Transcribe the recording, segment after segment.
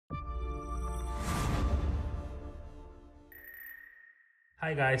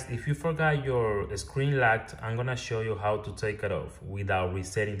Hi guys, if you forgot your screen locked, I'm gonna show you how to take it off without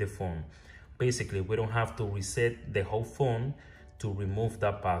resetting the phone. Basically, we don't have to reset the whole phone to remove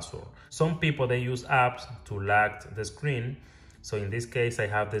that password. Some people, they use apps to lock the screen. So in this case, I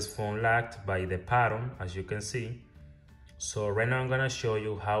have this phone locked by the pattern, as you can see. So right now I'm gonna show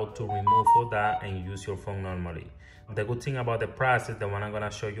you how to remove all that and use your phone normally. The good thing about the process, the one I'm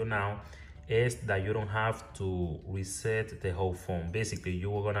gonna show you now, is that you don't have to reset the whole phone. Basically,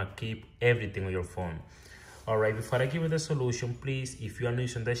 you are gonna keep everything on your phone. All right, before I give you the solution, please, if you are new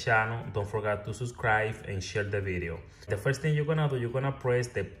to the channel, don't forget to subscribe and share the video. The first thing you're gonna do, you're gonna press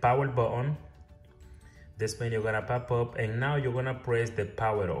the power button. This menu is gonna pop up, and now you're gonna press the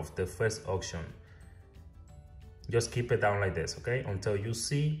power off, the first option. Just keep it down like this, okay? Until you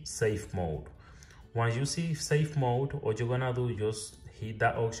see safe mode. Once you see safe mode, what you're gonna do, just hit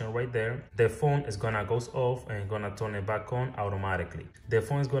that option right there. The phone is gonna go off and gonna turn it back on automatically. The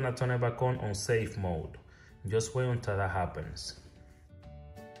phone is gonna turn it back on safe mode. Just wait until that happens.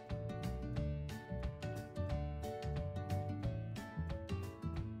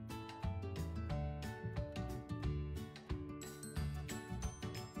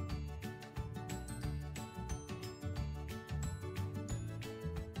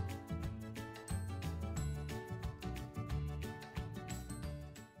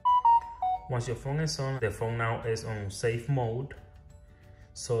 Once your phone is on, the phone now is on safe mode.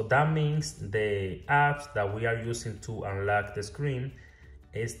 So that means the apps that we are using to unlock the screen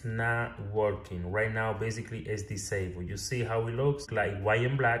is not working. Right now, basically it's disabled. You see how it looks like white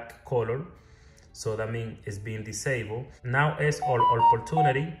and black color. So that means it's being disabled. Now is our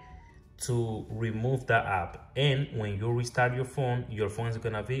opportunity to remove the app. And when you restart your phone is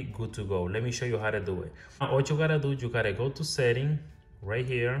gonna be good to go. Let me show you how to do it. Now, what you gotta do, you gotta go to setting right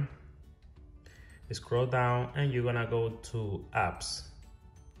here. Scroll down and you're gonna go to apps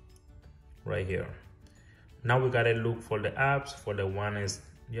right here. Now we gotta look for the apps for the one is,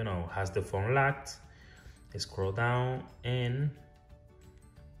 has the phone locked. Scroll down and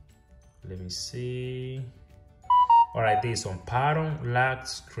let me see. All right, this one, pattern lock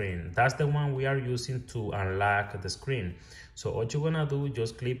screen. That's the one we are using to unlock the screen. So what you're gonna do,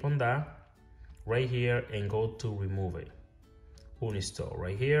 just click on that right here and go to remove it. Uninstall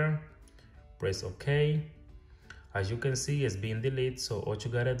right here. Press OK. As you can see, it's being deleted. So what you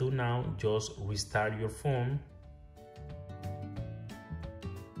gotta do now, just restart your phone.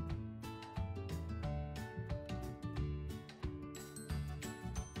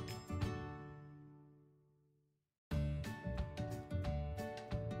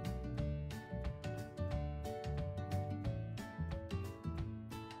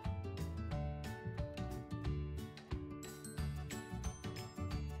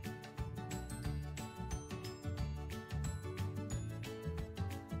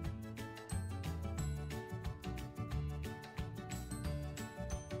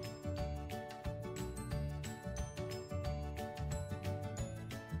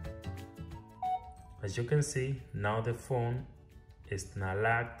 As you can see, now the phone is not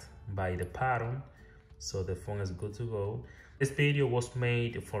locked by the pattern, so the phone is good to go. This video was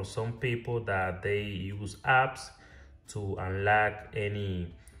made for some people that they use apps to unlock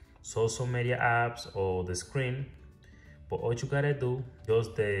any social media apps or the screen. But what you gotta do,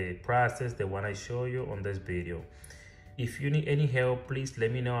 just the process, the one I show you on this video. If you need any help, please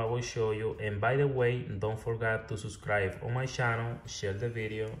let me know, I will show you. And by the way, don't forget to subscribe on my channel, share the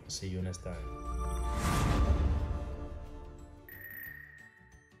video. See you next time.